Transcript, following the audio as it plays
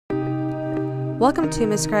Welcome to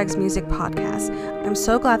Miss Greg's Music Podcast. I'm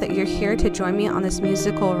so glad that you're here to join me on this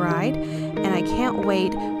musical ride, and I can't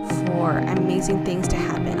wait for amazing things to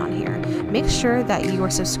happen on here. Make sure that you are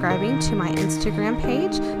subscribing to my Instagram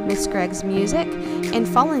page, Miss Greg's Music, and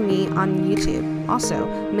following me on YouTube, also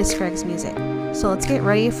Miss Greg's Music. So let's get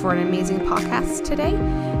ready for an amazing podcast today,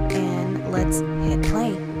 and let's hit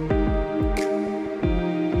play.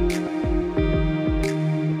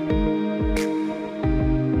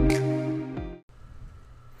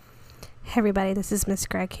 Hey everybody, this is Miss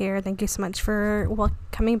Greg here. Thank you so much for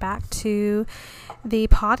coming back to the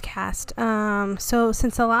podcast. So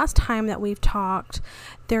since the last time that we've talked,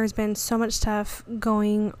 there's been so much stuff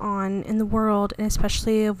going on in the world, and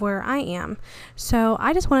especially of where I am. So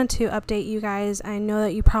I just wanted to update you guys. I know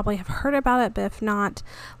that you probably have heard about it, but if not,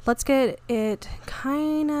 let's get it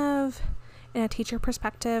kind of in a teacher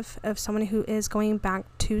perspective of someone who is going back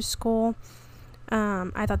to school.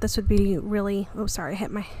 I thought this would be really, I hit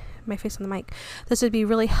my face on the mic. This would be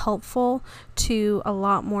really helpful to a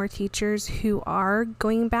lot more teachers who are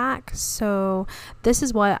going back. So this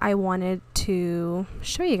is what I wanted to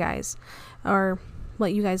show you guys, or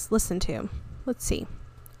let you guys listen to. Let's see.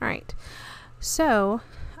 All right. So,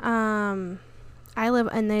 I live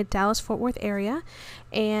in the Dallas-Fort Worth area,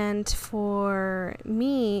 and for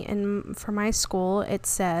me and for my school, it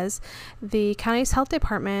says the county's health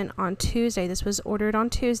department on Tuesday, this was ordered on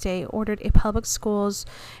Tuesday, ordered a public schools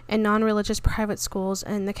and non-religious private schools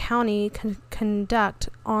in the county conduct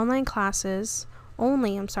online classes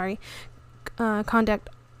only, conduct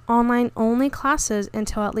online only classes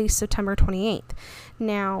until at least September 28th.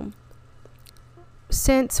 Now,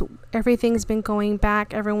 since everything's been going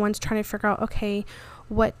back, everyone's trying to figure out, okay,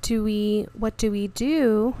 what do we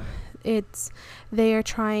do? They are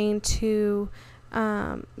trying to,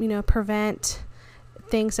 prevent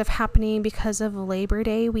things of happening because of Labor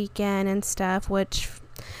Day weekend and stuff, which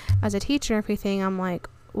as a teacher and everything, I'm like,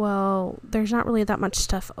 well, there's not really that much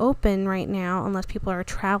stuff open right now unless people are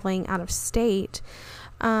traveling out of state.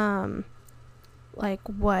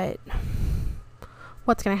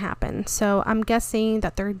 What's going to happen? So I'm guessing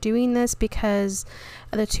that they're doing this because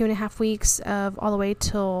of the 2.5 weeks of all the way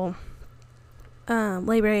till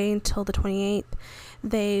Labor Day until the 28th.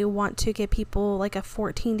 They want to give people like a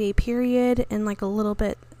 14-day period and like a little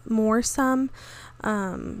bit more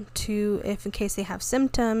in case they have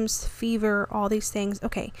symptoms, fever, all these things.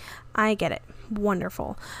 Okay, I get it.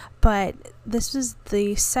 Wonderful. But this is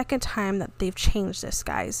the second time that they've changed this,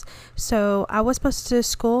 guys. So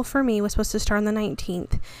school for me was supposed to start on the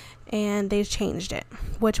 19th, and they've changed it,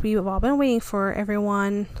 which we've all been waiting for.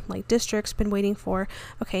 Everyone, like districts, been waiting for,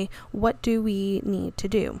 okay, what do we need to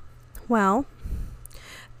do? Well,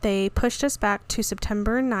 they pushed us back to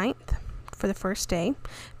September 9th for the first day.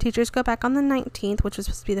 Teachers go back on the 19th, which was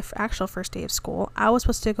supposed to be the actual first day of school. I was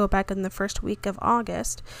supposed to go back in the first week of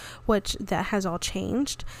August, which that has all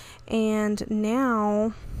changed. And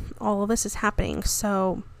now all of this is happening.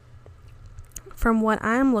 So from what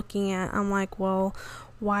I'm looking at, I'm like, well,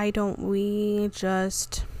 why don't we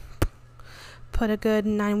just put a good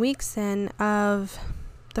 9 weeks in of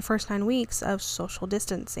the first 9 weeks of social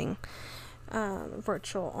distancing,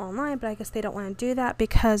 virtual online? But I guess they don't want to do that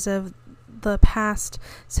because of the past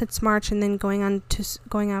since March, and then going out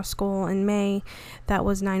of school in May. That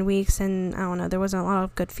was 9 weeks, and I don't know, there wasn't a lot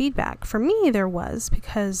of good feedback. For me, there was,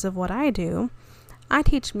 because of what I do. I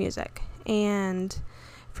teach music, and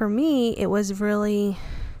for me, it was really,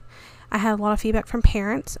 I had a lot of feedback from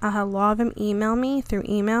parents. I had a lot of them email me through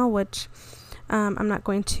email, which I'm not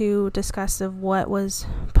going to discuss of what was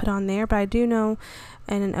put on there, but I do know,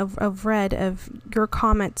 and I've read of your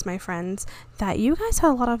comments, my friends, that you guys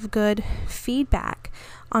had a lot of good feedback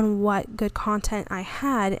on what good content I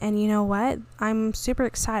had. And you know what? I'm super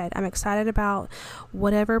excited. I'm excited about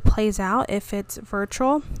whatever plays out, if it's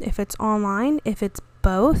virtual, if it's online, if it's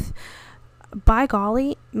both. By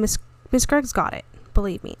golly, Miss Greg's got it.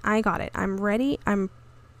 Believe me, I got it. I'm ready. I'm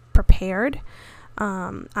prepared.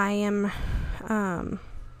 I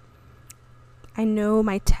know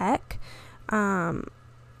my tech.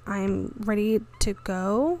 I'm ready to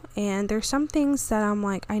go, and there's some things that I'm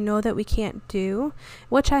like, I know that we can't do,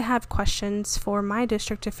 which I have questions for my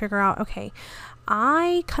district to figure out. Okay,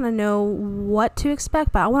 I kind of know what to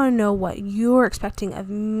expect, but I want to know what you're expecting of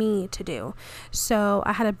me to do. So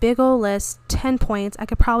I had a big old list, 10 points. I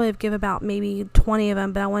could probably give about maybe 20 of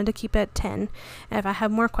them, but I wanted to keep it at 10. And if I have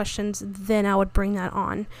more questions, then I would bring that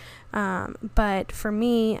on. But for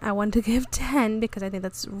me, I wanted to give 10 because I think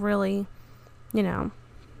that's really,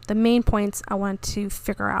 the main points I wanted to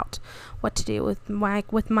figure out what to do with my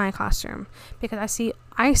classroom, because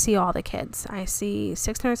I see all the kids. I see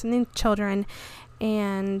 600 something children,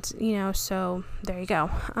 and so there you go.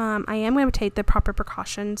 I am going to take the proper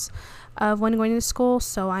precautions of when going to school.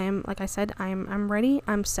 So I am, like I said, I'm ready.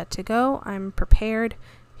 I'm set to go. I'm prepared.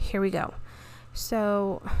 Here we go.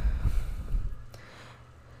 So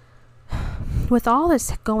with all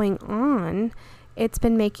this going on, it's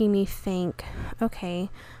been making me think, okay,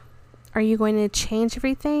 are you going to change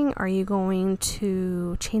everything? Are you going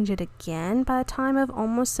to change it again by the time of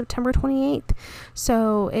almost September 28th?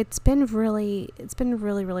 So it's been really,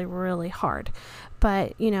 really hard.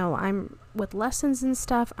 But, I'm with lessons and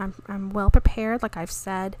stuff. I'm well prepared, like I've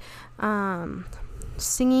said.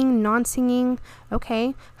 Singing, non-singing,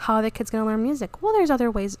 okay, how are the kids going to learn music? Well, there's other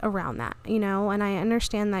ways around that, and I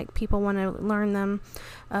understand that people want to learn them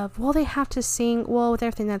they have to sing, with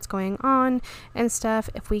everything that's going on and stuff.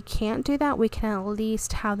 If we can't do that, we can at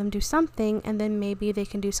least have them do something, and then maybe they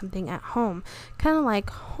can do something at home, kind of like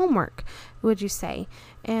homework, would you say,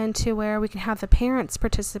 and to where we can have the parents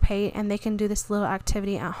participate, and they can do this little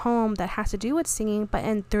activity at home that has to do with singing, but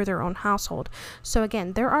through their own household. So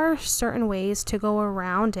again, there are certain ways to go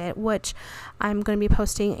around it, which I'm going to be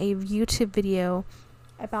posting a YouTube video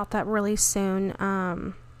about that really soon.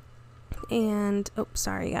 And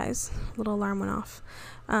sorry guys, little alarm went off.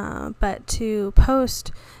 But to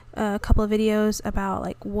post a couple of videos about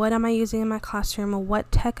like what am I using in my classroom, or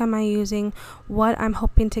what tech am I using, what I'm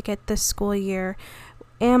hoping to get this school year.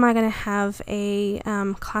 Am I going to have a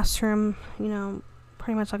classroom,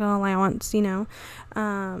 pretty much like an allowance,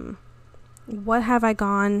 what have I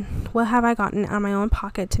gotten out of my own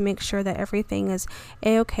pocket to make sure that everything is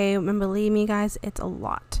a-okay. And believe me guys, it's a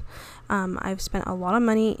lot. I've spent a lot of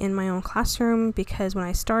money in my own classroom, because when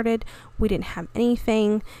I started, we didn't have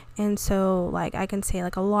anything. And so like I can say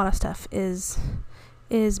like a lot of stuff is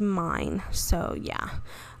mine. So yeah.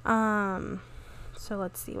 So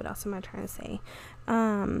let's see, what else am I trying to say?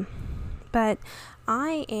 But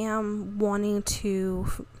I am wanting to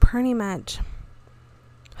pretty much,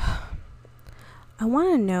 I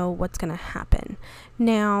want to know what's going to happen.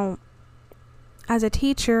 Now, as a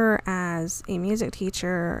teacher, as a music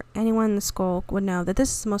teacher, anyone in the school would know that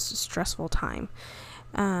this is the most stressful time,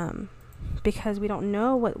 because we don't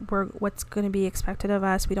know what's going to be expected of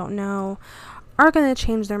us. We don't know, are going to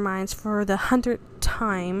change their minds for the 100th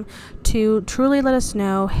time to truly let us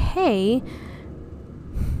know, hey,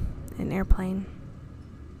 an airplane,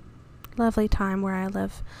 lovely time where I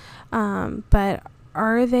live, but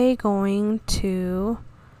are they going to,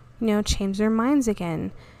 change their minds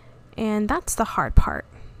again? And that's the hard part,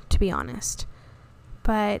 to be honest.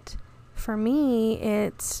 But for me,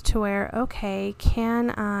 it's to where, okay,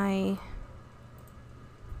 can I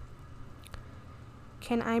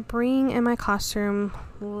bring in my classroom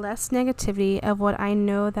less negativity of what I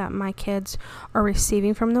know that my kids are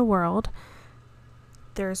receiving from the world?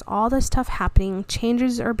 There's all this stuff happening,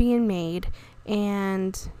 changes are being made,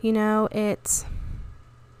 and there's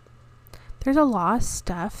a lot of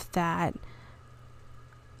stuff that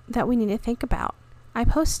we need to think about. I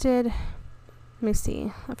posted, let me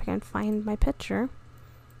see if I can find my picture.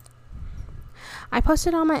 I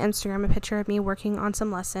posted on my Instagram a picture of me working on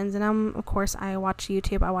some lessons, and of course I watch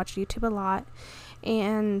YouTube. I watch YouTube a lot,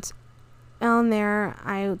 and on there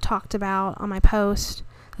I talked about on my post,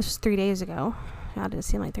 this was 3 days ago. It didn't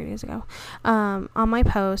seem like 3 days ago. On my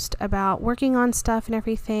post about working on stuff and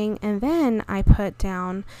everything, and then I put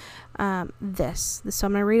down this. So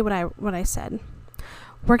I'm gonna read what I said.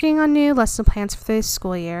 Working on new lesson plans for this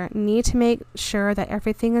school year. Need to make sure that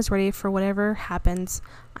everything is ready for whatever happens.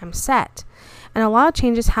 I'm set. And a lot of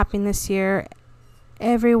changes happening this year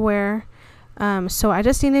everywhere. So I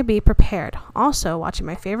just need to be prepared. Also, watching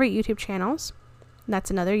my favorite YouTube channels.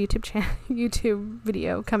 That's another YouTube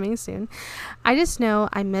video coming soon. I just know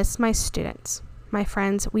I miss my students. My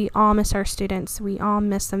friends, we all miss our students. We all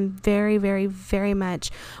miss them very, very, very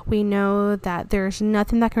much. We know that there's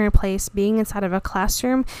nothing that can replace being inside of a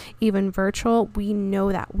classroom, even virtual. We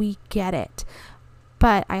know that. We get it.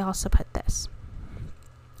 But I also put this.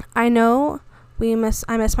 I know I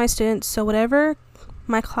miss my students, so whatever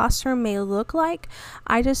my classroom may look like,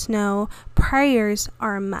 I just know prayers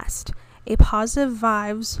are a must. A positive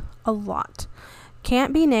vibes a lot.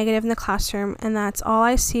 Can't be negative in the classroom, and that's all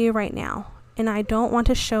I see right now. And I don't want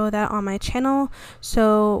to show that on my channel.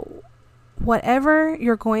 So whatever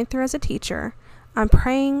you're going through as a teacher, I'm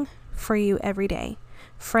praying for you every day.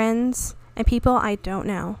 Friends and people I don't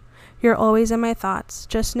know, you're always in my thoughts.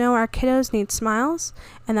 Just know our kiddos need smiles,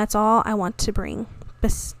 and that's all I want to bring,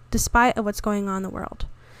 despite of what's going on in the world.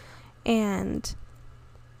 And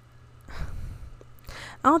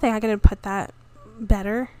I don't think I could put that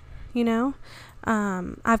better, you know.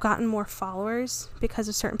 I've gotten more followers because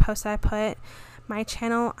of certain posts that I put. My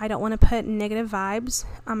channel, I don't want to put negative vibes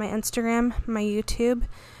on my Instagram, my YouTube,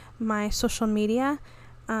 my social media.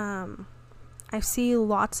 I see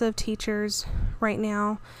lots of teachers right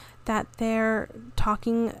now that they're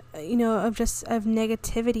talking, of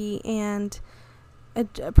negativity and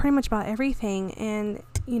pretty much about everything. And,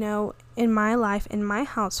 in my life, in my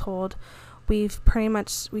household, we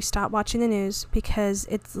stopped watching the news because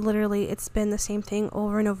it's been the same thing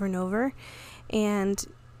over and over and over. And,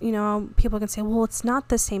 people can say, well, it's not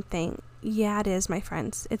the same thing. Yeah, it is, my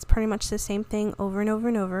friends. It's pretty much the same thing over and over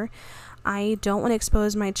and over. I don't want to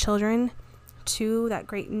expose my children to that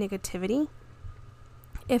great negativity.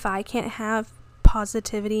 If I can't have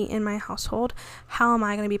positivity in my household, how am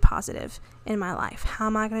I going to be positive in my life? How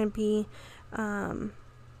am I going to be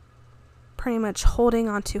pretty much holding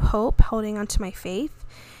on to hope, holding on to my faith?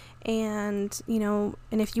 And,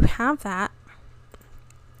 and if you have that,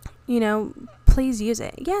 please use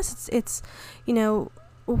it. Yes, it's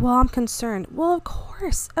well, I'm concerned. Well, of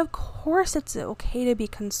course it's okay to be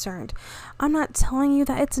concerned. I'm not telling you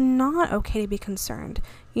that it's not okay to be concerned.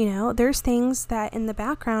 There's things that in the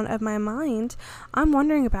background of my mind I'm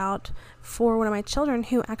wondering about for one of my children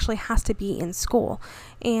who actually has to be in school.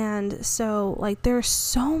 And so, there's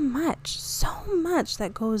so much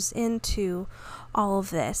that goes into all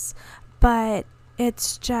of this. But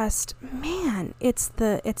it's just, man, it's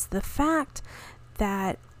the fact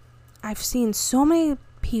that I've seen so many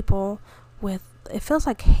people with, it feels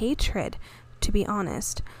like hatred, to be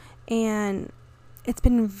honest. And it's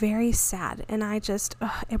been very sad. And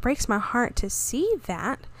it breaks my heart to see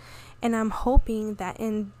that. And I'm hoping that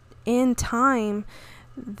in time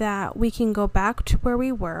that we can go back to where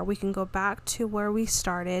we were. We can go back to where we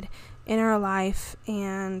started in our life.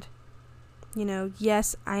 And,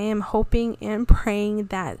 yes, I am hoping and praying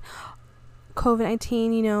that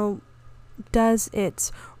COVID-19, does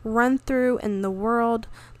its run through in the world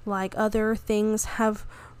like other things have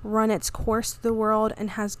run its course through the world and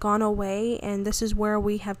has gone away. And this is where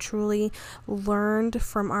we have truly learned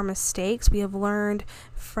from our mistakes. We have learned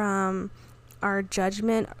from our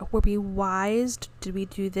judgment. Were we wise? Did we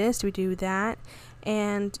do this? Did we do that?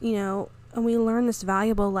 And, and we learn this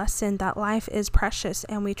valuable lesson that life is precious,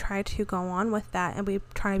 and we try to go on with that, and we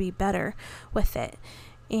try to be better with it.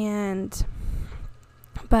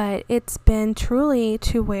 But it's been truly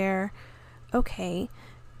to where, okay,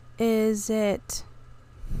 is it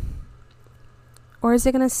going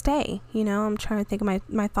to stay? I'm trying to think of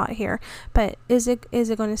my thought here. But is it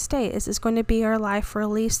going to stay? Is this going to be our life for at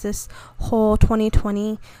least this whole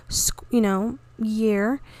 2020,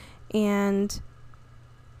 year? And,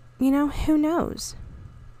 who knows?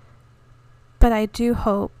 But I do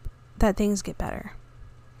hope that things get better.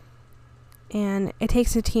 And it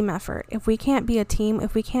takes a team effort. If we can't be a team,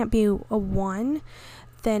 if we can't be a one,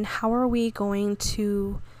 then how are we going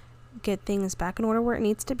to get things back in order where it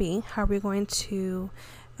needs to be? How are we going to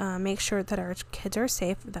make sure that our kids are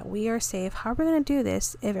safe, that we are safe? How are we going to do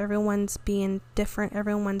this if everyone's being different,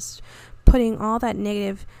 everyone's putting all that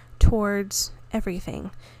negative towards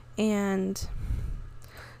everything? And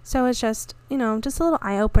so it's just, just a little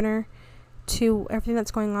eye-opener to everything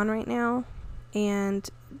that's going on right now. And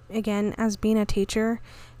again, as being a teacher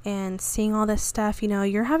and seeing all this stuff,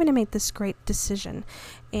 you're having to make this great decision.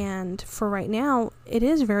 And for right now, it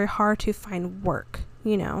is very hard to find work,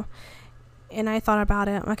 And I thought about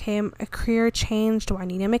it. Okay, a career change. Do I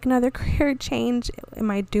need to make another career change? Am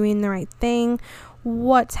I doing the right thing?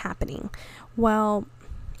 What's happening? Well,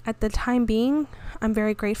 at the time being, I'm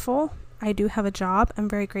very grateful. I do have a job. I'm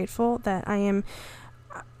very grateful that I am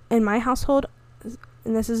in my household.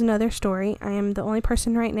 And this is another story. I am the only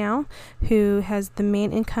person right now who has the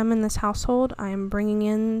main income in this household. I am bringing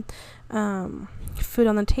in food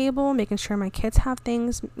on the table, making sure my kids have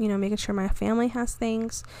things, making sure my family has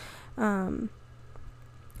things, and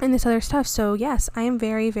this other stuff. So yes, I am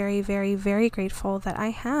very, very, very, very grateful that I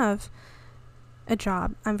have a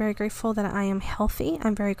job. I'm very grateful that I am healthy.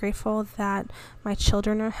 I'm very grateful that my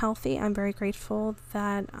children are healthy. I'm very grateful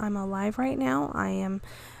that I'm alive right now.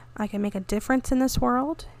 I can make a difference in this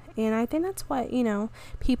world. And I think that's what,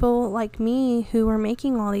 people like me who are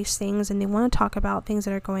making all these things and they want to talk about things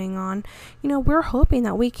that are going on, we're hoping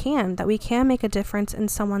that we can make a difference in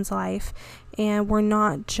someone's life. And we're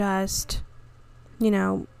not just,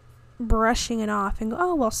 brushing it off and go,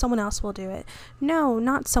 oh, well, someone else will do it. No,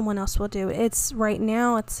 not someone else will do it. It's right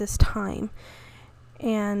now, it's this time.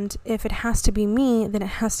 And if it has to be me, then it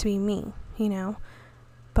has to be me,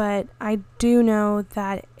 But I do know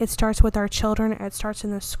that it starts with our children. It starts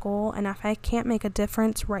in the school. And if I can't make a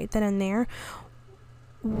difference right then and there,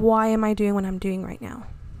 why am I doing what I'm doing right now?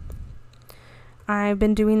 I've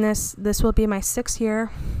been doing this. This will be my 6th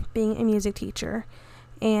year being a music teacher.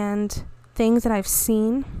 And things that I've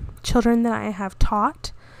seen, children that I have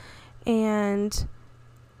taught, and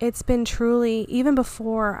it's been truly, even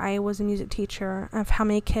before I was a music teacher, of how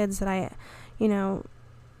many kids that I,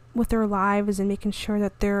 with their lives and making sure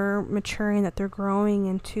that they're maturing, that they're growing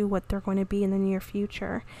into what they're going to be in the near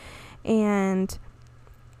future. And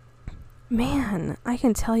man, I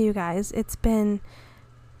can tell you guys, it's been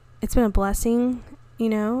a blessing,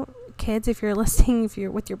 kids, if you're listening, if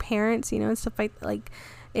you're with your parents, and stuff like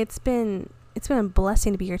it's been a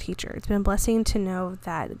blessing to be your teacher. It's been a blessing to know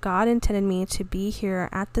that God intended me to be here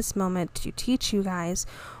at this moment to teach you guys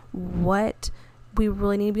what we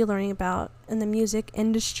really need to be learning about in the music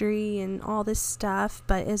industry and all this stuff.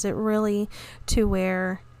 But is it really to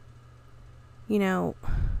where, am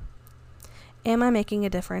I making a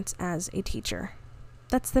difference as a teacher?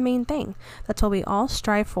 That's the main thing. That's what we all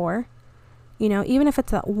strive for. Even if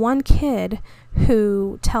it's that one kid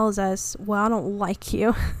who tells us, well, I don't like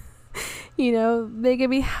you, they could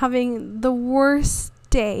be having the worst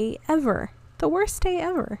day ever. The worst day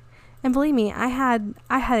ever. And believe me, I had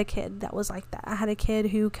a kid that was like that. I had a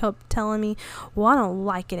kid who kept telling me, well, I don't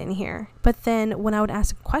like it in here. But then when I would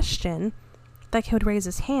ask a question, that kid would raise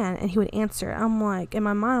his hand and he would answer. I'm like, in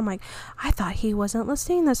my mind, I'm like, I thought he wasn't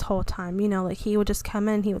listening this whole time. He would just come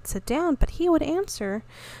in, he would sit down, but he would answer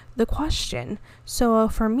the question. So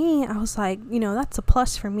for me, I was like, that's a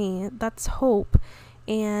plus for me. That's hope.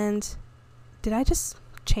 And did I just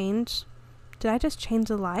change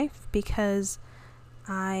the life because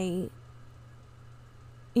I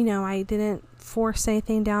didn't force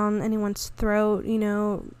anything down anyone's throat,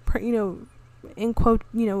 in quote,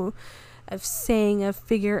 of saying a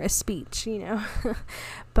figure of speech,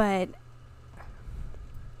 but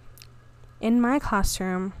in my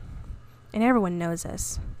classroom, and everyone knows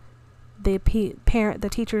this, the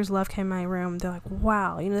teachers love coming in my room. They're like,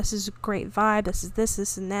 wow, this is a great vibe. This is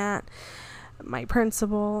this and that. My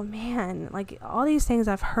principal, man, like all these things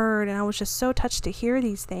I've heard, and I was just so touched to hear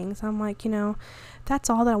these things. I'm like,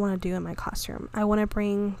 that's all that I want to do in my classroom. I want to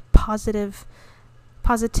bring positivity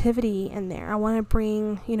in there. I want to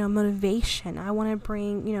bring, motivation. I want to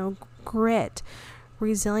bring, grit,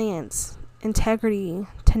 resilience, integrity,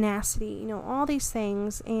 tenacity, all these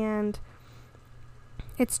things. And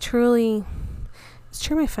it's truly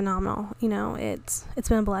phenomenal. It's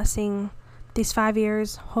been a blessing these 5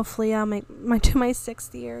 years. Hopefully I'll make my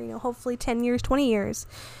 6th year, hopefully 10 years, 20 years,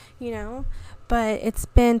 but it's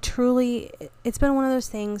been one of those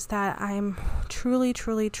things that I'm truly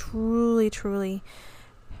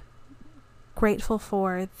grateful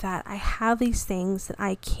for, that I have these things, that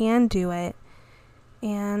I can do it.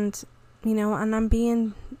 And, and I'm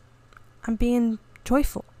being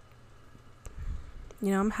joyful.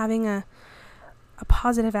 I'm having a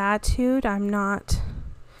positive attitude. I'm not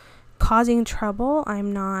causing trouble.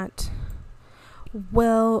 I'm not,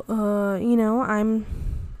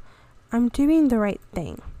 I'm doing the right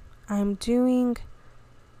thing. I'm doing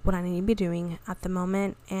what I need to be doing at the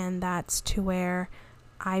moment, and that's to where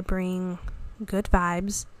I bring good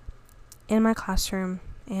vibes in my classroom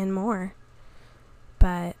and more.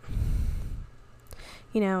 But,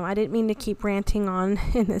 I didn't mean to keep ranting on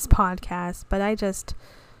in this podcast, but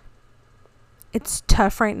it's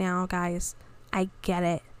tough right now, guys. I get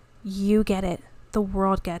it. You get it. The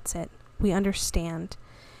world gets it. We understand.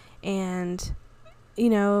 And,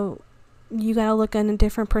 you gotta look into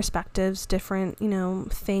different perspectives, different,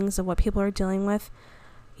 things of what people are dealing with.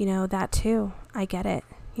 That too. I get it.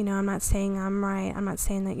 I'm not saying I'm right. I'm not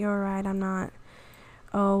saying that you're right. I'm not,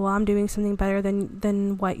 I'm doing something better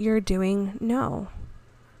than what you're doing. No.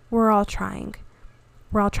 We're all trying.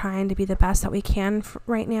 We're all trying to be the best that we can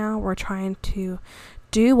right now. We're trying to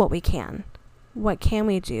do what we can. What can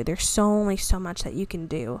we do? There's only so much that you can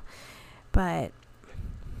do. But,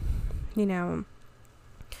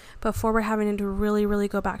 before we're having to really, really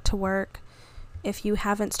go back to work, if you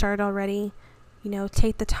haven't started already,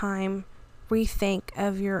 take the time, rethink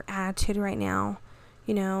of your attitude right now.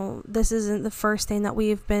 This isn't the first thing that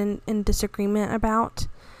we've been in disagreement about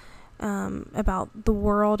the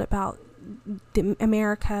world, about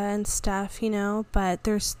America and stuff, but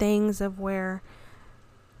there's things of where,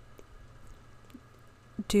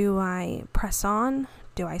 do I press on?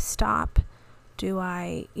 Do I stop? Do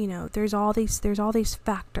I, there's all these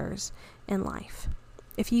factors in life.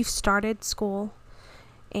 If you've started school,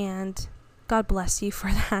 and God bless you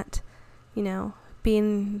for that,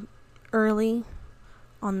 being early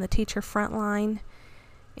on the teacher front line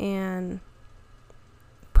and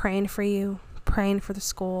praying for you, praying for the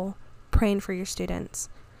school, praying for your students.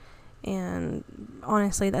 And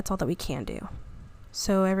honestly, that's all that we can do.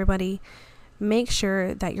 So everybody, make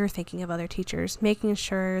sure that you're thinking of other teachers, making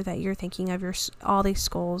sure that you're thinking of all these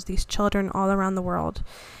schools, these children all around the world,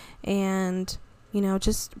 and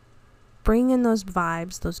just bring in those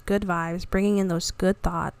vibes, those good vibes, bringing in those good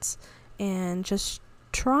thoughts, and just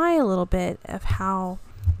try a little bit of how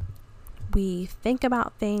we think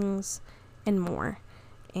about things and more.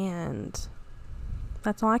 And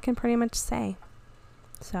that's all I can pretty much say.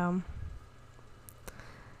 So,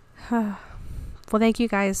 well, thank you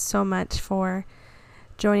guys so much for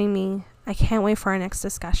joining me. I can't wait for our next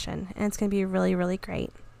discussion, and it's going to be really, really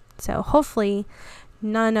great. So hopefully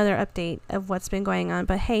not another update of what's been going on,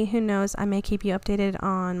 but hey, who knows? I may keep you updated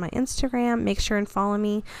on my Instagram. Make sure and follow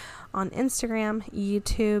me on Instagram,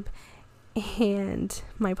 YouTube, and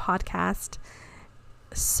my podcast.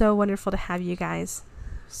 So wonderful to have you guys.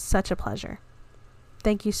 Such a pleasure.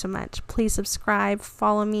 Thank you so much. Please subscribe,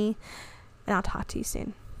 follow me, and I'll talk to you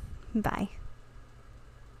soon. Bye.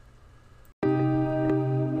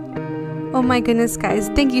 Oh my goodness, guys.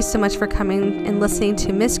 Thank you so much for coming and listening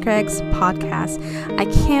to Miss Craig's podcast. I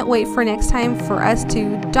can't wait for next time for us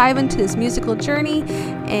to dive into this musical journey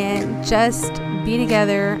and just be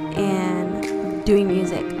together and doing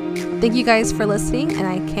music. Thank you guys for listening, and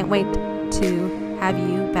I can't wait to have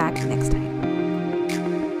you back next time.